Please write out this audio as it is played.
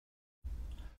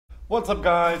What's up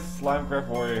guys,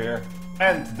 SlimeCraftWarrior here,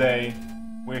 and today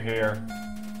we're here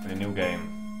with a new game.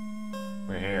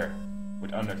 We're here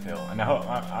with Undertale, and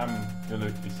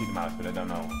you see the mouse, but I don't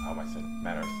know how much it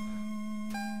matters.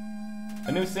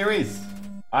 A new series!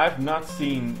 I've not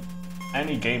seen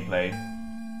any gameplay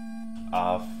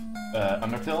of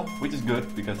Undertale, which is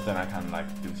good, because then I can like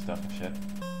do stuff and shit.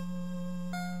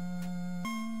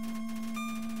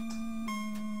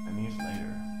 And years later.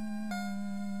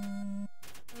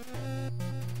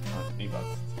 About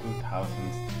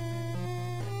 2006.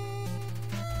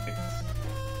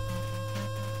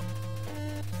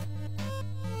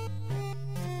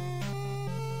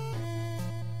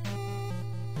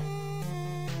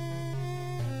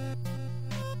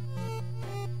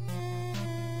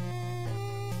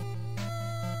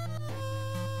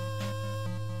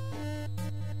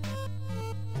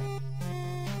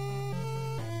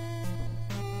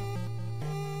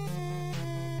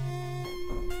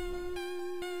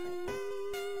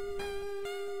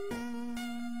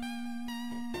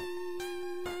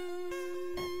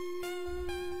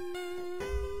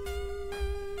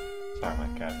 Sorry, my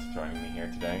cat's joining me here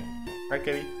today. Right,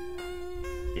 kitty?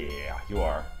 Yeah, you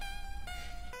are.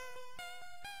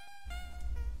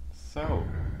 So,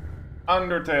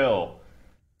 Undertale.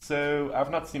 So, I've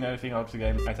not seen anything out of the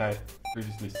game, as I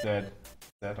previously said.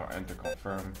 Set or enter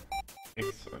confirm.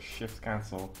 X or shift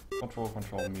cancel. Control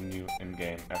menu in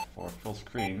game. F4 full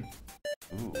screen.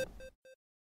 Ooh.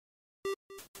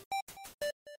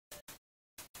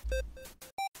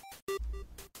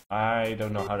 I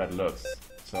don't know how that looks.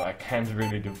 So I can't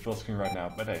really do full screen right now,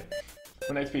 but hey,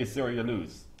 when HP is 0 you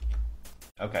lose.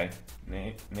 Okay,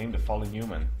 name the fallen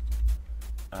human.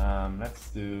 Let's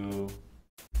do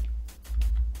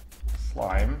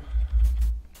Slime,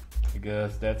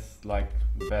 because that's like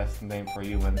the best name for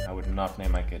human. I would not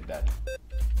name my kid that.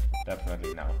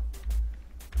 Definitely no.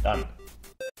 Done.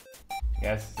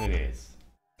 Yes it is.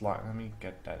 Slime, let me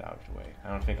get that out of the way. I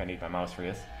don't think I need my mouse for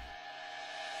this.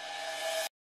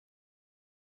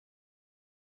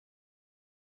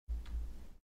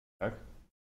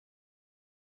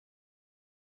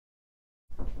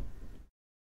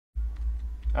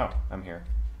 Oh, I'm here.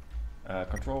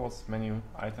 Controls, menu,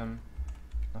 item,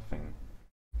 nothing.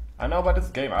 I know about this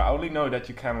game. I only know that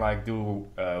you can like do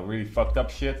really fucked up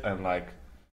shit and like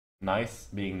nice,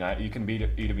 being nice. You can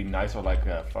either be nice or like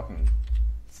a fucking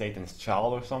Satan's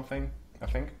child or something. I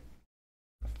think.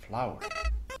 A flower.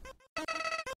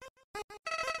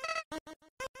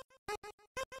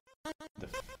 The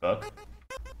fuck?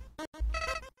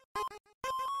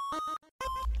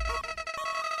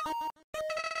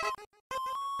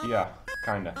 Yeah,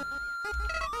 kinda.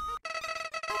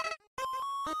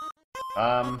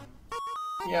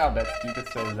 Yeah, that you could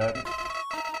say that.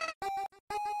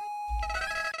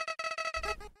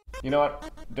 You know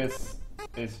what? This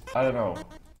is, I don't know.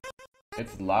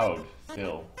 It's loud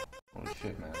still. Holy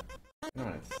shit, man. No,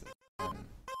 it's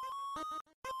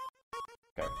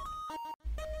okay.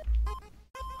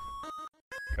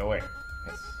 Go away.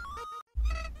 Yes.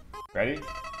 Ready?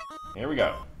 Here we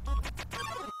go.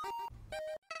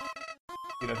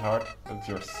 See that heart? That's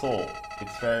your soul.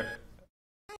 It's very...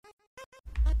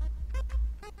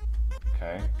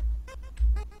 Okay.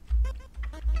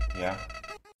 Yeah.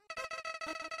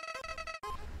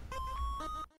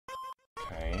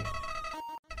 Okay.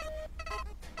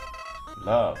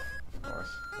 Love, of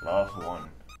course. Love one.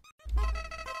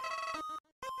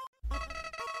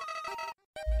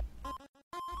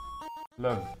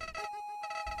 Love.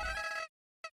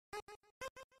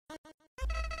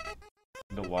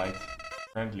 The white.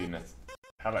 Friendliness.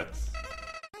 Pellets.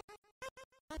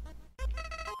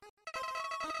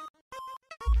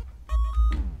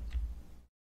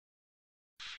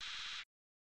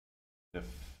 The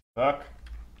fuck?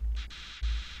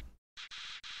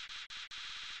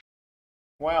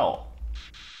 Well.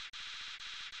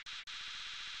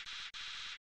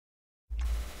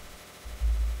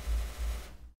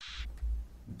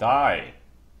 Die.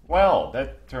 Well,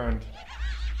 that turned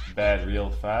bad real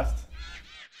fast.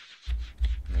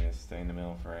 I'm gonna stay in the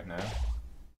middle for right now.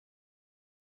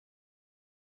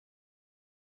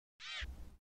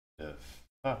 The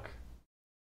fuck?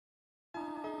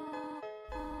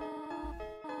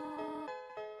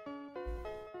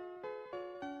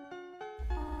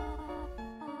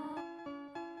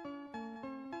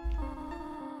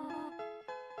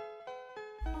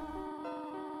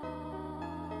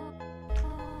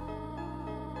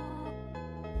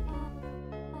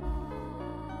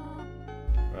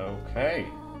 Okay.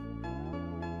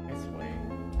 This way.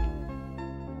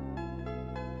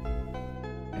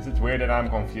 Is it weird that I'm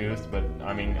confused? But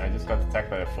I mean, I just got attacked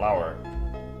by a flower.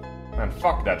 Man,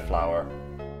 fuck that flower.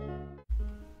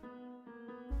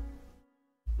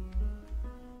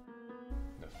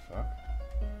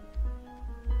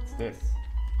 this?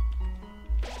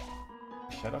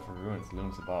 The shadow of ruins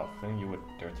looms above, filling you with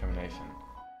determination.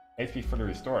 HP fully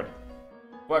restored.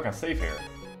 Oh, I can save here.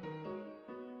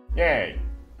 Yay!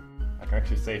 I can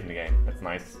actually save in the game. That's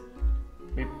nice.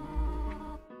 Beep.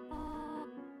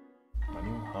 My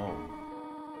new home.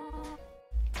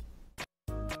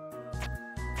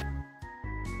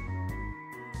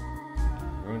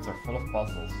 Ruins are full of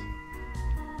puzzles.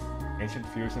 Ancient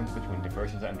fusions between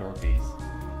diversions and door keys.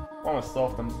 One must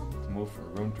solve them to move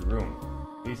from room to room.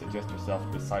 Please adjust yourself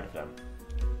to the side of them.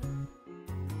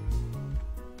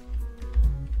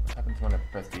 What happens when I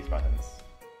press these buttons?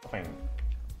 Nothing.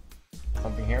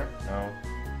 Something here? No.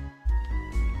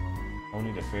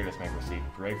 Only the fearless may proceed.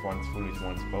 Brave ones, foolish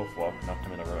ones, both walk, knock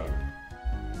them in a row.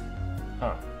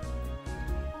 Huh.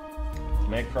 To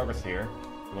make progress here,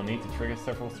 you will need to trigger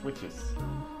several switches.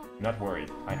 Do not worry,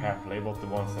 I have labeled the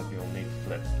ones that you will need to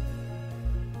flip.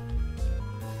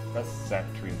 Press Z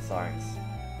between signs.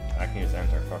 I can use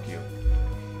enter, fuck you.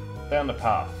 Stay on the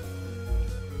path.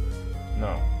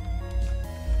 No.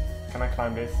 Can I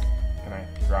climb this? Can I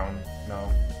drown? No.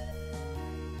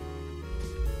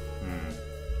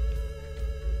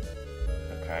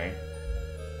 Okay.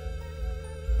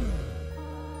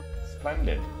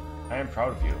 Splendid. I am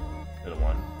proud of you, little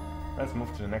one. Let's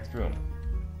move to the next room.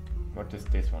 What does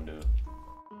this one do?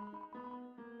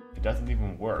 It doesn't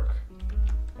even work.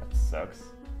 That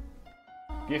sucks.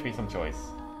 Give me some choice.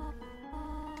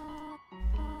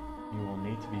 You will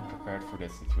need to be prepared for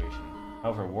this situation.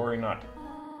 However, worry not.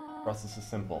 The process is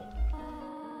simple.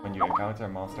 When you encounter a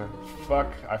monster...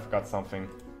 Fuck, I forgot something.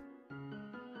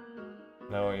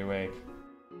 No, are you awake?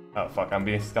 Oh fuck, I'm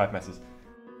being Skype messages.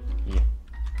 Yeah.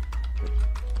 Good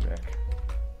wreck.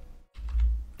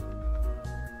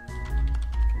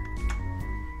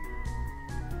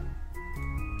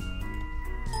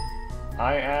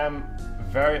 I am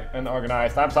very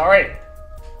unorganized. I'm sorry!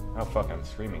 Oh fuck, I'm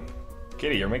screaming.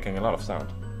 Kitty, you're making a lot of sound.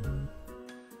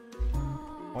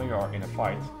 While you are in a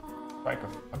fight, strike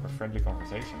up a friendly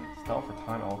conversation. Stall for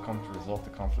time and will come to resolve the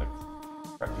conflict.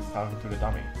 Practice talking to the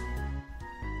dummy.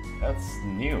 That's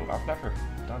new. I've never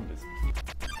done this before.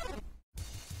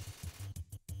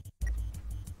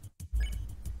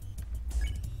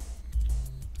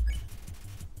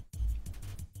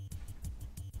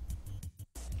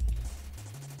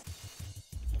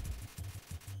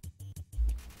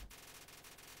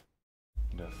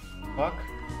 The fuck?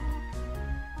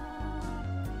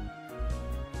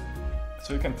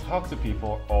 So you can talk to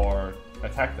people or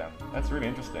attack them. That's really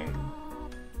interesting.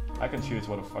 I can choose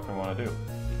what the fuck I want to do.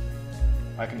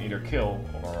 I can either kill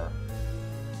or...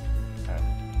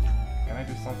 Can I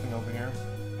do something over here?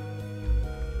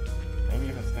 Maybe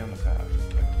if I stay on the path.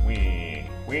 Like, wee.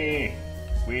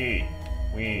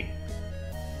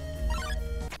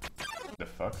 The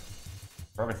fuck?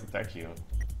 Progress attack you.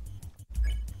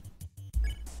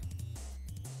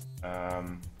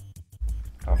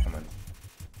 Compliment.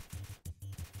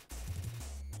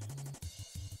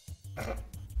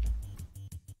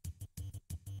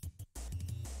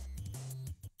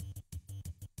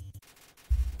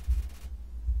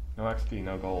 No XP,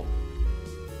 no gold.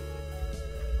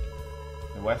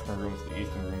 The western room is the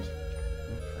eastern room's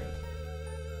blueprint.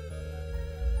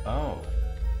 Oh.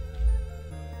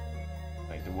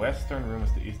 Like the western room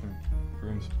is the eastern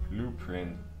room's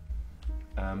blueprint.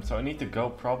 So I need to go,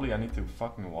 probably I need to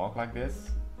fucking walk like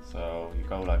this. So you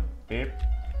go like beep.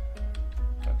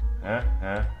 Let's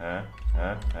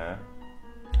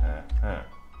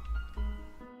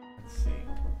see.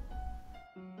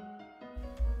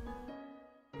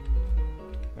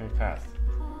 Very fast.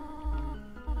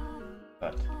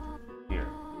 But here,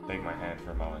 take my hand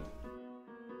for a moment.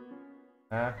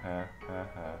 Yeah,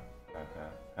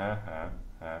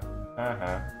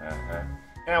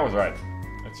 I was right.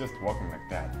 It's just walking like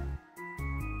that.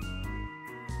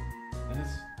 It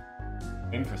is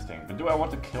interesting, but do I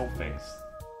want to kill things?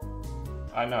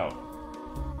 I know.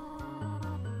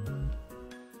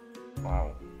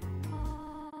 Wow.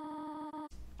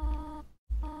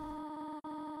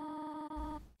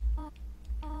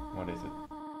 What is it?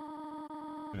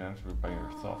 You answer by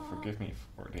yourself. Forgive me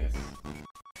for this.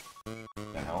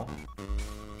 The hell?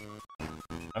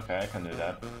 Okay, I can do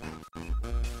that.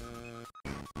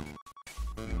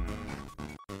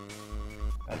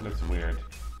 That looks weird.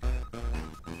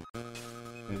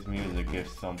 This music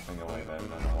gives something away that I don't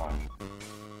know why.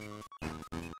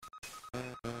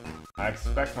 I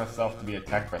expect myself to be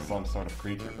attacked by some sort of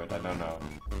creature, but I don't know.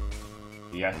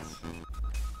 Yet.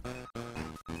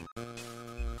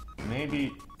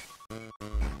 Maybe...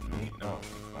 No,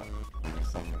 it's not. There's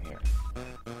something here.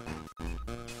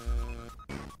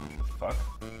 The fuck?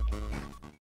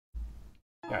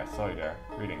 Yeah, I saw saw you there.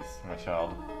 Greetings, my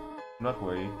child. Do not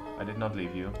worry, I did not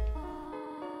leave you.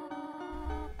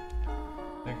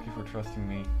 Thank you for trusting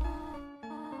me.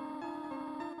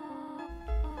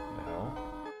 No.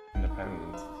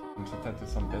 Independent. I'm attend to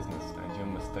some business and you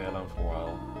must stay alone for a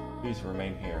while. Please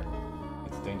remain here.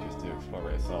 It's dangerous to explore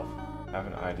by yourself. I have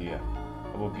an idea.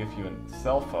 I will give you a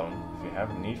cell phone. If you have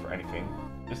a need for anything,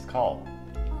 just call.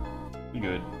 Be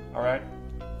good. Alright.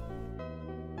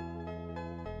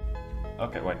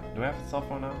 Okay, wait. Do I have a cell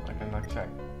phone now? I can like check.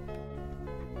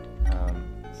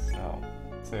 So.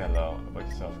 Say hello about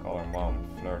yourself. Call her mom.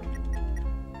 Flirt.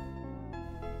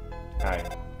 Hi.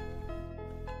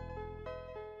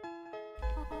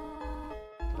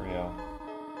 Real.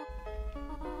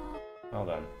 Well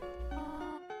done.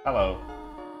 Hello.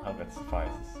 Oh, that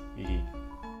suffices. Hee.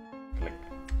 Click.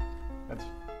 That's...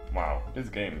 Wow, this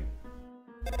game.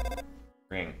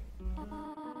 Ring.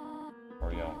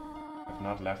 Oriel. I've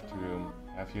not left the room,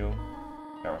 have you?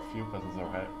 There are a few puzzles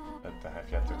overhead that I have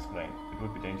yet to explain. It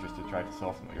would be dangerous to try to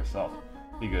solve them yourself.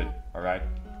 Be good, alright?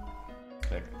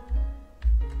 Click.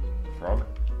 Frog.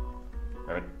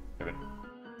 Rabbit. Rabbit.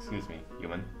 Excuse me,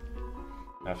 human.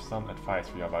 I have some advice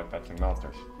for you about battling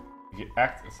monsters. If you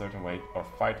act a certain way or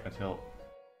fight until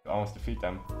you almost defeat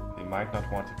them, they might not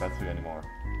want to battle you anymore.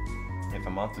 If a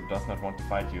monster does not want to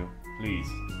fight you, please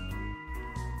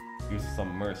use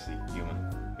some mercy, human.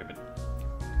 Ribbit.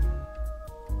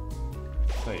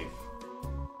 Save.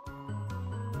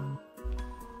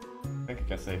 I think I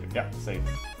can save it. Yeah, save.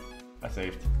 I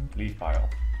saved. Leave pile.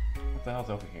 What the hell's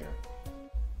over here?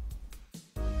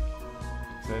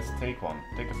 It says take one.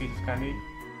 Take a piece of candy?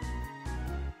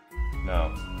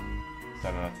 No. So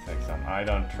I don't have to take some. I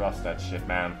don't trust that shit,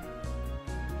 man.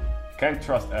 You can't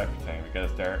trust everything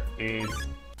because there is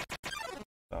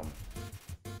some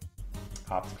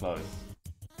hops close.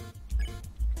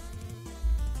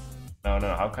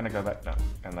 No, how can I go back? No, I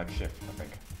can like shift, I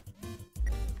think.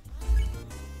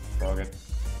 Target.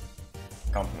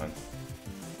 Compliment.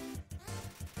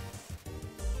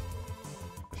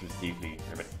 Which is deeply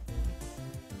ribbit.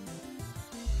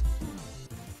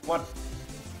 What?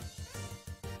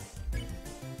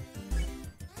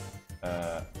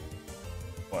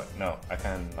 What? No, I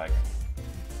can like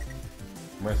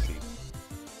mercy.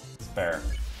 Spare.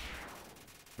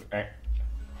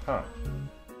 Huh.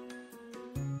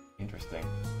 Interesting.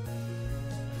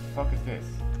 What the fuck is this?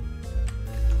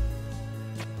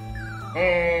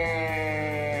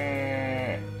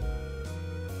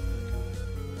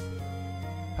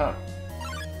 Huh.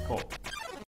 Cool.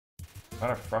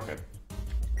 Another frocket.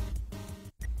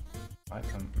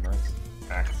 Item, mercy,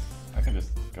 axe. I can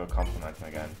just go compliment him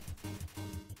again.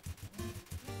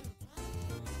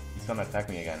 He's gonna attack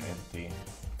me again, isn't he?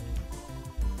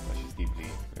 Which is deeply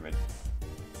ribbit.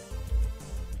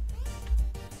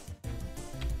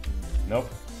 Nope.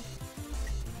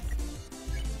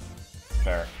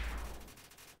 Fair.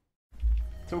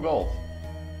 2 gold.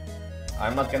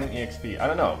 I'm not getting EXP. I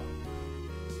don't know.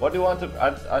 What do you want to...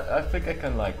 I think I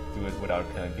can like do it without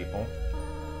killing people.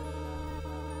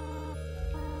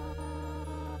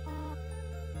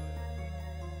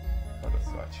 Or the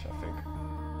switch, I think.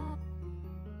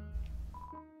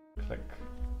 Click.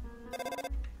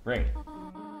 Ring.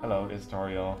 Hello, this is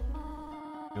Toriel.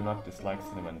 Do not dislike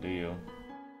cinnamon, do you?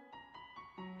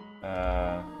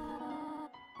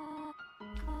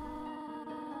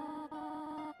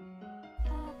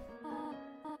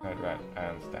 Right, I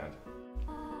understand.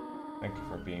 Thank you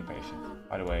for being patient.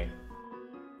 By the way.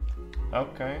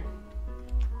 Okay.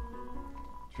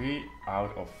 3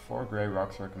 out of 4 grey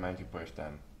rocks recommend you push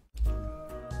them.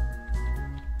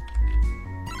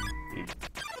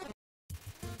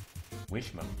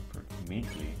 Wishman,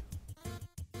 meekly.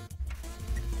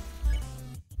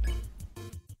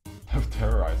 Have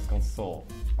terrorized console.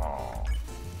 Aww.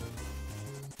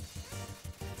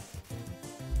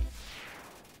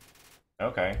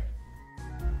 Okay.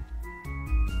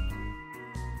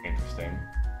 Interesting.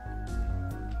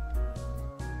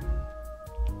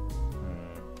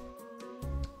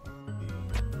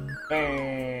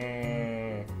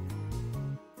 Okay.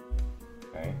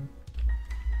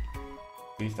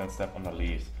 Please don't step on the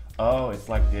leaves. Oh, it's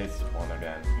like this one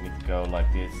again. You need to go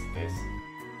like this, this.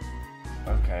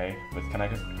 Okay, but can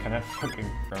I fucking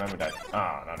remember that?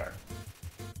 Ah, another.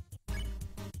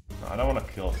 No, I don't want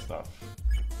to kill stuff.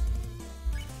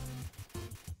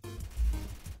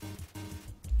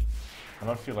 I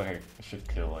don't feel like I should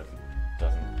kill if it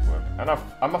doesn't work. And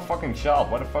I'm a fucking child.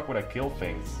 Why the fuck would I kill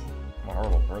things? I'm a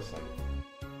horrible person.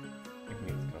 I think we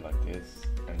need to go like this,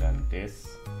 and then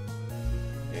this,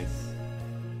 this.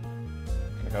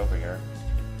 Can I go over here?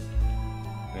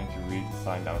 Didn't you read the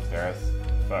sign downstairs?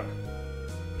 Fuck.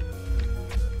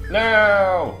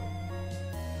 No!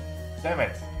 Damn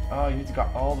it! Oh, you need to go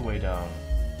all the way down.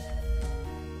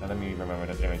 Now let me remember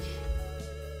that image.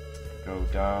 Go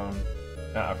down.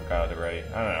 No, I forgot it already.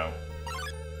 I don't know.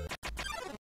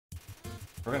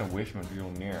 We're gonna wish him real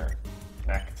near.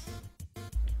 Act.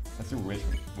 Let's do wish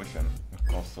him.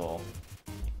 Console.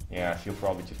 Yeah, she'll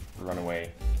probably just run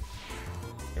away.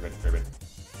 Ribbit.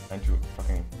 And you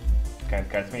fucking can't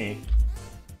catch me.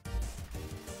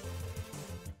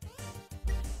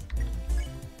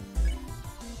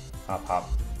 Hop.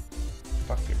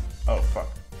 Fuck you. Oh, fuck.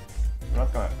 I'm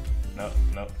not gonna...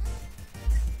 No.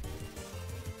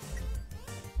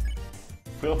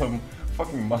 Fill him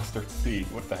fucking mustard seed.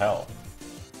 What the hell?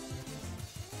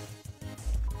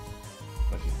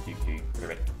 Let's just TP.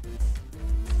 Ribbit.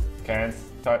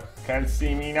 Can't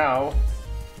see me now.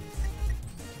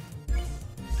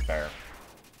 Spare.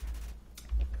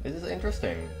 This is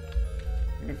interesting.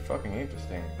 Really fucking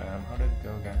interesting. How did it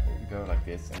go again? It go like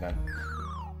this and then...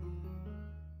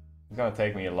 It's gonna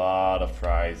take me a lot of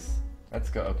tries. Let's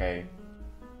go, okay.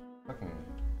 Fucking...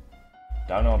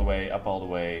 Down all the way, up all the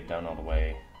way, down all the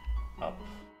way. Up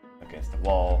against the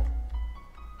wall.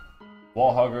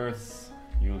 Wall huggers.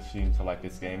 You seem to like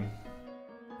this game.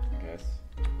 I guess.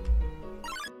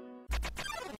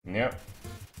 Yep.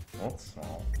 Not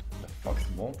small. The fuck's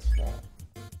not small?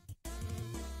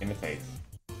 Imitate.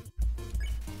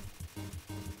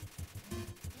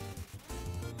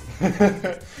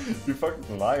 You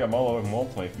fucking lie, I'm all over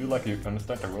multiple. I feel like you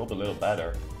understand the world a little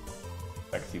better.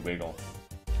 Sexy wiggle.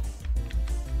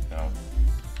 No.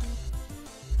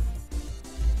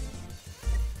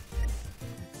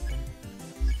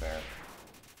 Spare.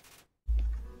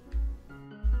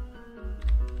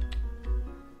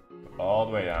 All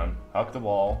the way down. Hug the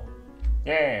wall.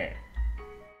 Yeah!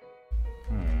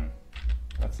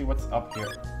 Let's see what's up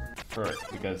here first,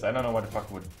 because I don't know what the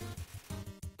fuck would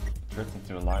turn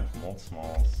into a line from old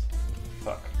smalls.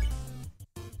 Fuck.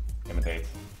 Imitate.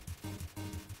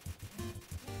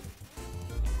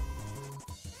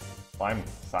 Slime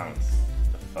sounds.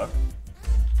 The fuck?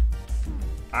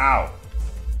 Ow!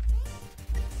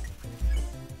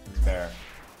 Spare.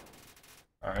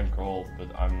 Iron gold,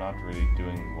 but I'm not really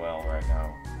doing well right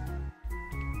now.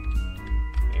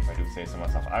 If I do say so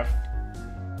myself.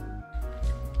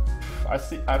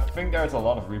 I think there's a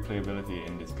lot of replayability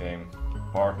in this game.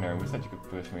 Partner, who said you could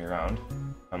push me around?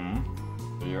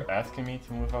 So you're asking me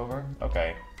to move over?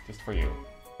 Okay, just for you,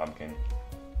 pumpkin.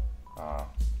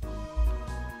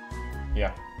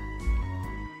 Yeah.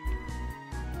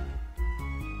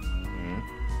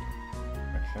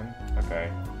 Action?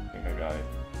 Okay, I think I got it.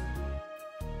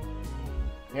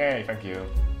 Yay, thank you.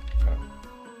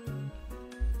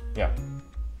 Yeah.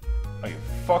 Oh, you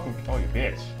fucking... Oh, you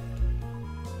bitch.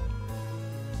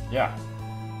 Yeah.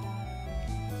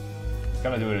 It's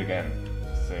gonna do it again.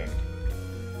 Just saying.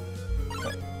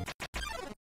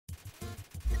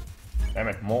 Damn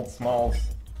it, mold smalls.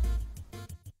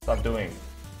 Stop doing.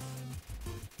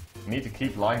 I need to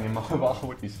keep lying in my wall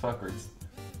with these fuckers.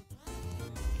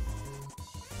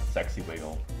 Sexy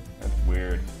wiggle. That's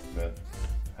weird, but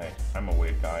hey, I'm a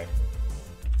weird guy.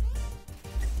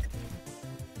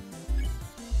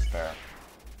 Spare.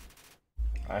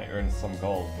 I earned some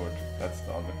gold, but that's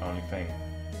the only thing.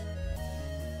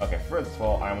 Okay, first of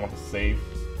all, I want to save.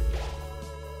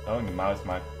 Knowing the mouse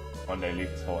might one day leave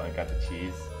this hole and get the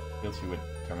cheese fills you with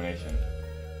determination.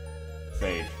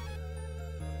 Save.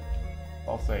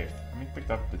 All saved. Let me pick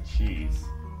up the cheese.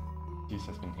 Cheese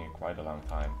has been here quite a long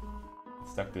time.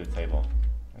 It's stuck to the table.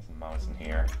 There's a mouse in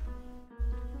here.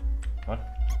 What?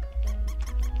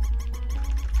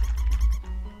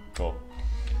 Cool.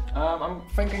 I'm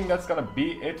thinking that's gonna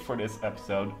be it for this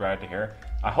episode right here.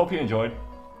 I hope you enjoyed.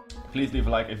 Please leave a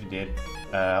like if you did.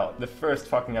 The first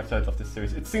fucking episode of this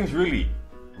series. It seems really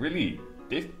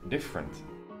different.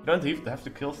 You don't even have to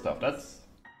kill stuff. That's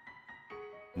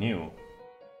new.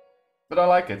 But I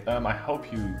like it. I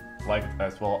hope you like it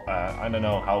as well. I don't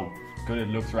know how good it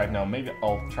looks right now. Maybe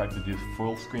I'll try to do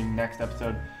full screen next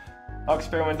episode. I'll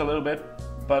experiment a little bit.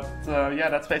 But yeah,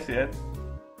 that's basically it.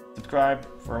 Subscribe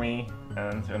for me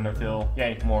and Undertale.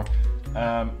 Yay, more.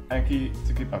 And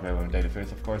to keep up with daily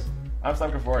videos, of course. I'm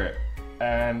SlimeCraftWarrior,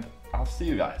 and I'll see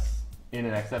you guys in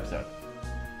the next episode.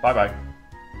 Bye bye.